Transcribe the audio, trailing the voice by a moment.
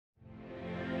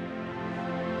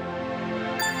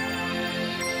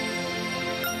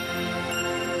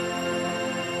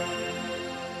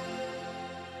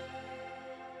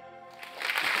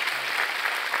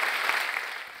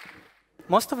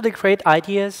Most of the great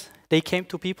ideas, they came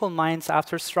to people's minds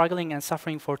after struggling and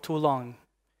suffering for too long.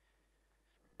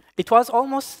 It was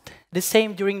almost the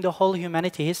same during the whole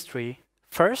humanity history.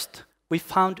 First, we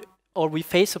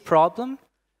face a problem,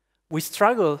 we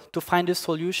struggle to find a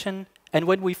solution, and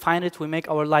when we find it, we make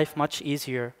our life much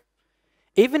easier.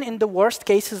 Even in the worst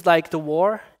cases like the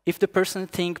war, if the person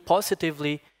thinks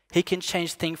positively, he can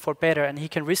change things for better and he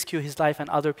can rescue his life and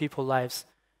other people's lives.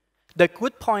 The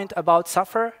good point about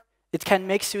suffer, it can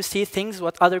make you see things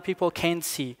what other people can't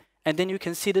see, and then you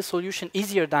can see the solution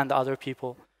easier than the other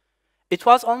people. It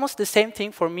was almost the same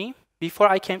thing for me. Before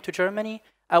I came to Germany,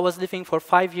 I was living for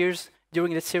 5 years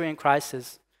during the Syrian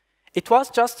crisis. It was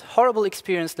just a horrible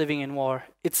experience living in war.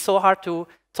 It's so hard to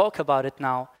talk about it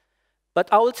now. But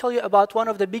I will tell you about one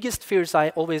of the biggest fears I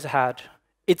always had.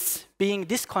 It's being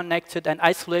disconnected and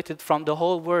isolated from the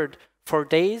whole world for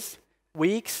days,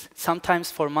 weeks, sometimes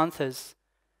for months.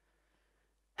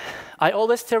 I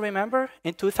always still remember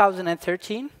in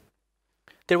 2013,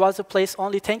 there was a place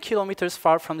only 10 kilometers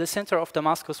far from the center of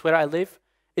Damascus where I live.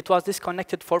 It was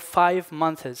disconnected for 5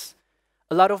 months.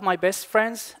 A lot of my best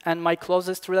friends and my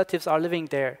closest relatives are living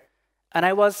there. And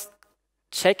I was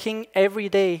checking every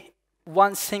day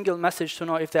one single message to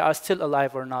know if they are still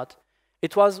alive or not.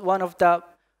 It was one of the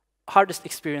hardest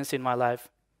experiences in my life.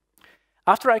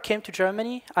 After I came to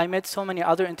Germany, I met so many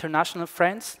other international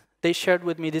friends. They shared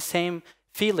with me the same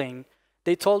feeling.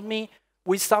 They told me,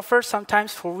 we suffer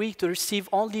sometimes for weeks to receive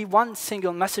only one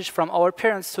single message from our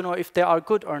parents to know if they are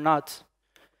good or not.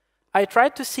 I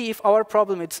tried to see if our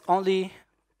problem is only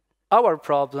our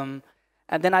problem,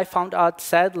 and then I found out,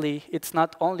 sadly, it's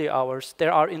not only ours.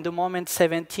 There are, in the moment,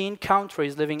 17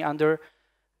 countries living under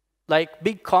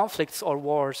big conflicts or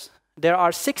wars. There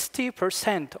are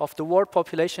 60% of the world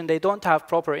population, they don't have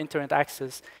proper internet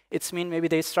access. It means maybe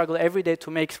they struggle every day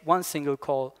to make one single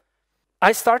call.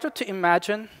 I started to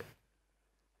imagine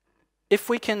if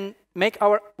we can make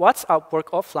our WhatsApp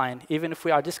work offline, even if we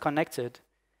are disconnected.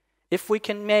 If we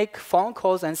can make phone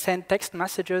calls and send text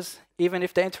messages, even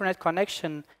if the internet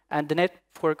connection and the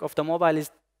network of the mobile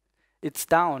it's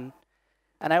down.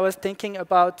 And I was thinking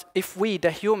about if we, the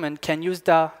human, can use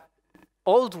the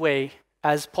old way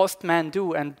as postmen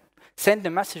do and send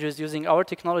the messages using our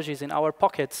technologies in our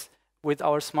pockets with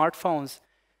our smartphones.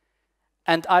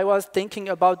 And I was thinking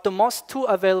about the most two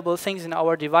available things in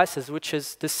our devices, which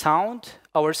is the sound,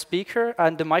 our speaker,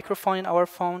 and the microphone in our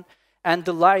phone, and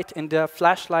the light in the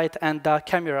flashlight and the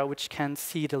camera, which can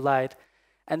see the light.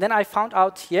 And then I found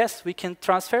out, yes, we can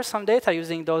transfer some data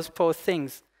using those both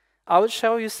things. I will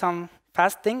show you some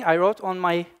fast thing. I wrote on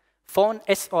my phone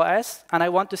SOS, and I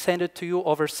want to send it to you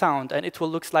over sound, and it will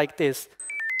look like this.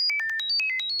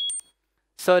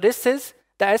 So this is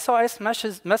the SOS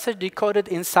message decoded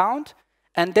in sound,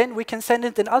 and then we can send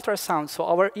it in ultrasound, so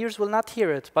our ears will not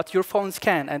hear it, but your phones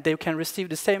can, and they can receive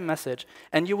the same message.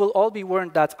 And you will all be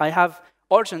warned that I have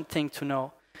urgent thing to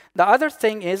know. The other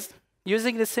thing is,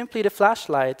 using simply the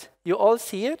flashlight, you all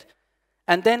see it,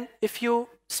 and then if you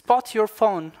spot your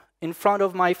phone in front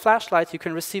of my flashlight, you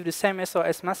can receive the same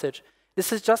SOS message.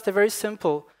 This is just a very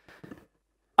simple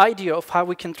idea of how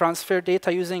we can transfer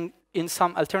data using in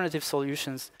some alternative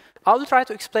solutions. I will try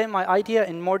to explain my idea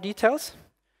in more details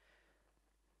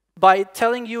by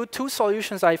telling you two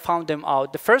solutions I found them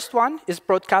out. The first one is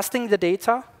broadcasting the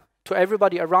data to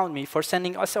everybody around me for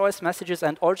sending SOS messages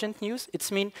and urgent news. It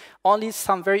means only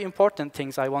some very important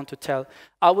things I want to tell.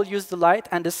 I will use the light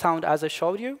and the sound as I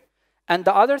showed you. And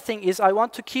the other thing is I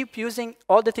want to keep using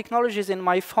all the technologies in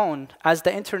my phone as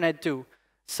the internet do.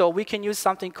 So we can use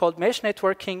something called mesh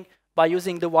networking by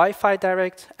using the Wi-Fi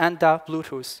direct and the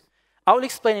Bluetooth. I will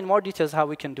explain in more details how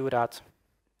we can do that.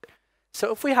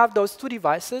 So if we have those two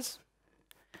devices,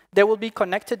 they will be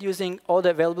connected using all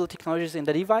the available technologies in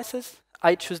the devices.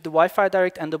 I choose the Wi-Fi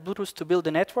direct and the Bluetooth to build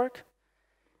the network.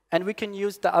 And we can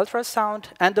use the ultrasound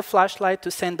and the flashlight to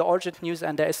send the urgent news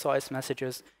and the SOS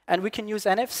messages. And we can use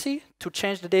NFC to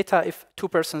change the data if two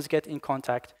persons get in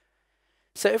contact.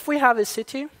 So if we have a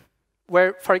city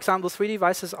where, for example, 3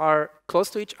 devices are close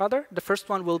to each other, the first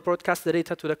one will broadcast the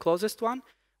data to the closest one,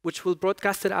 which will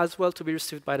broadcast it as well to be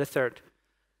received by the third.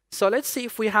 So let's see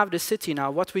if we have the city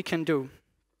now, what we can do.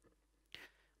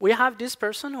 We have this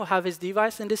person who have his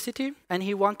device in the city, and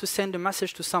he wants to send a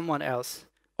message to someone else,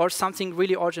 or something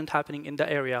really urgent happening in the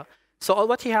area. So all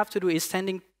what he have to do is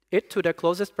sending it to the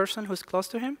closest person who's close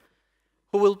to him,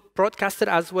 who will broadcast it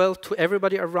as well to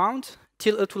everybody around,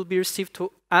 till it will be received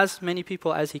to as many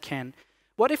people as he can.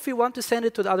 What if we want to send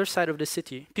it to the other side of the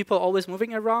city? People always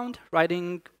moving around,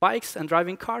 riding bikes and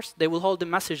driving cars, they will hold the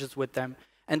messages with them,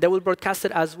 and they will broadcast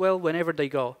it as well whenever they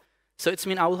go. So it's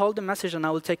mean I will hold the message and I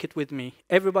will take it with me.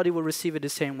 Everybody will receive it the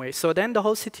same way. So then the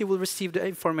whole city will receive the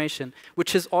information,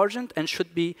 which is urgent and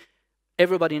should be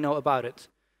everybody know about it.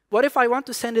 What if I want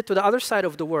to send it to the other side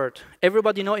of the world?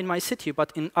 Everybody know in my city,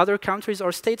 but in other countries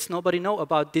or states, nobody know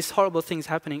about these horrible things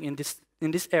happening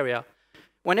in this area.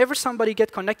 Whenever somebody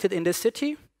get connected in this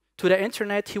city to the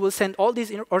internet, he will send all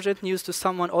these urgent news to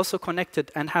someone also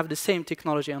connected and have the same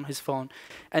technology on his phone,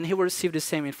 and he will receive the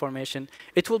same information.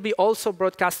 It will be also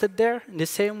broadcasted there in the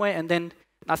same way, and then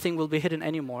nothing will be hidden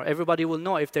anymore. Everybody will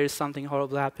know if there is something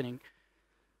horrible happening.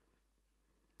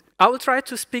 I will try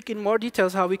to speak in more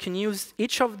details how we can use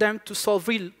each of them to solve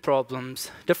real problems.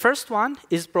 The first one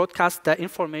is broadcast the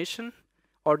information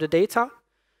or the data.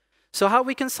 So how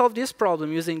we can solve this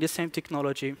problem using the same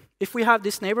technology? If we have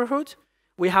this neighborhood,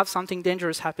 we have something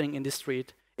dangerous happening in the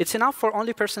street. It's enough for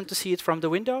only person to see it from the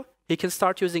window. He can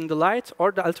start using the light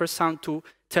or the ultrasound to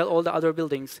tell all the other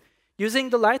buildings. Using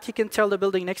the light, he can tell the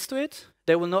building next to it.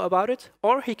 They will know about it.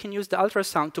 Or he can use the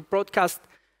ultrasound to broadcast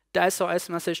the SOS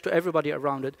message to everybody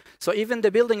around it. So even the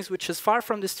buildings which is far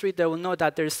from the street, they will know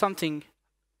that there is something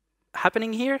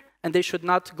happening here and they should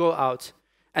not go out.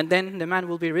 And then the man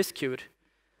will be rescued.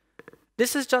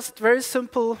 This is just a very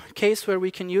simple case where we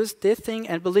can use this thing,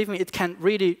 and believe me, it can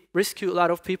really rescue a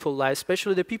lot of people's lives,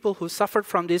 especially the people who suffered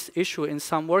from this issue in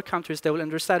some war countries. They will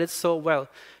understand it so well.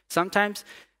 Sometimes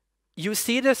you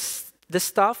see the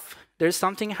stuff, there's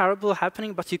something horrible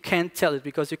happening, but you can't tell it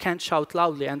because you can't shout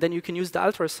loudly, and then you can use the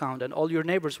ultrasound, and all your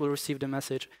neighbors will receive the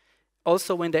message.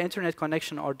 Also, when the internet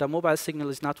connection or the mobile signal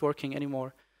is not working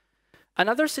anymore.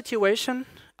 Another situation,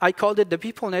 I called it the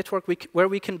people network, where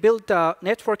we can build the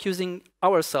network using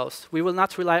ourselves. We will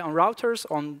not rely on routers,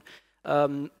 on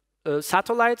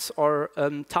satellites, or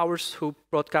towers who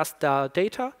broadcast the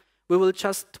data. We will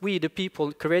we, the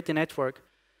people, create the network.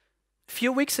 A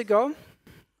few weeks ago,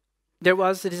 there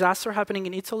was a disaster happening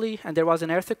in Italy, and there was an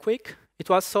earthquake. It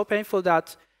was so painful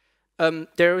that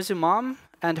there is a mom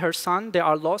and her son. They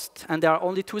are lost, and they are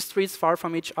only 2 streets far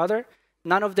from each other.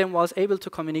 None of them was able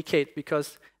to communicate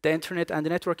because the internet and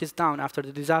the network is down after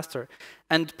the disaster.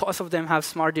 And both of them have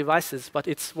smart devices, but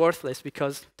it's worthless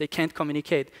because they can't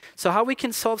communicate. So how we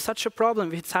can solve such a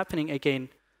problem if it's happening again?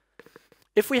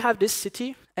 If we have this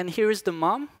city, and here is the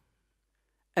mom,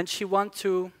 and she wants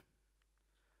to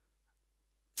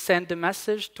send the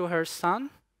message to her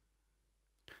son.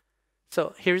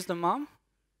 So here's the mom,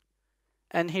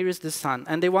 and here is the son.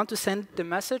 And they want to send the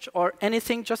message or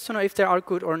anything just to know if they are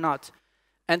good or not.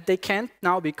 And they can't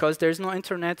now because there's no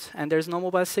internet and there's no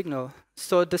mobile signal.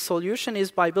 So the solution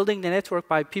is by building the network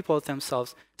by people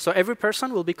themselves. So every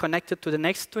person will be connected to the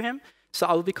next to him. So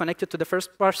I will be connected to the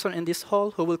first person in this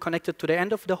hall, who will connect it to the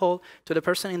end of the hall, to the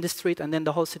person in the street, and then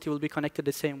the whole city will be connected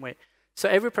the same way. So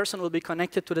every person will be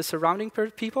connected to the surrounding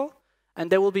people, and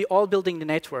they will be all building the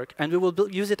network. And we will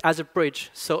use it as a bridge.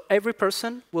 So every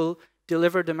person will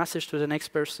deliver the message to the next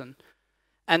person.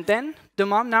 And then the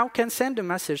mom now can send a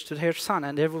message to her son,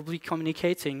 and they will be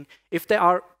communicating. If they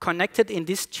are connected in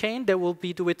this chain, they will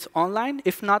do it online.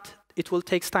 If not, it will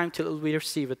take time till we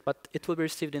receive it, but it will be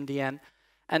received in the end.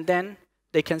 And then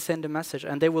they can send a message,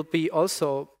 and they will be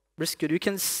also rescued. You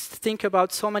can think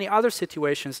about so many other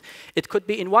situations. It could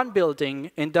be in one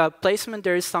building. In the placement,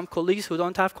 there is some colleagues who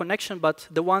don't have connection, but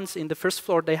the ones in the first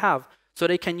floor, they have. So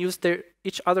they can use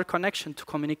each other connection to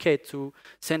communicate, to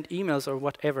send emails or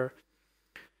whatever.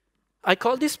 I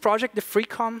call this project the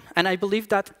FreeCom, and I believe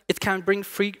that it can bring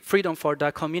freedom for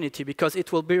the community because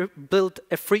it will build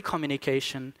a free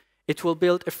communication. It will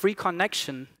build a free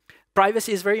connection.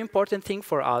 Privacy is a very important thing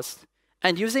for us.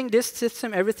 And using this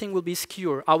system, everything will be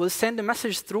secure. I will send a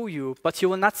message through you, but you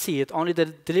will not see it. Only the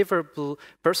deliverable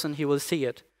person, he will see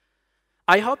it.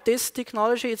 I hope this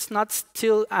technology is not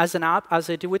still as an app as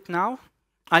I do it now.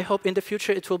 I hope in the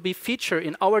future it will be featured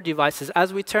in our devices.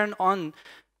 As we turn on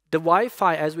the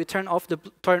Wi-Fi, as we turn on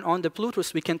the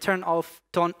Bluetooth, we can turn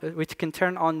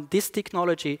on this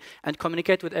technology and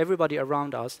communicate with everybody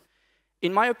around us.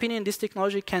 In my opinion, this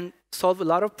technology can solve a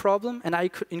lot of problems, and I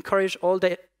could encourage all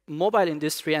the mobile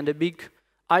industry and the big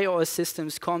iOS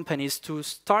systems companies to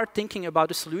start thinking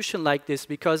about a solution like this,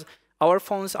 because our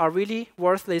phones are really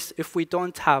worthless if we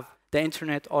don't have the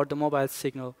internet or the mobile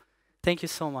signal. Thank you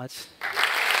so much.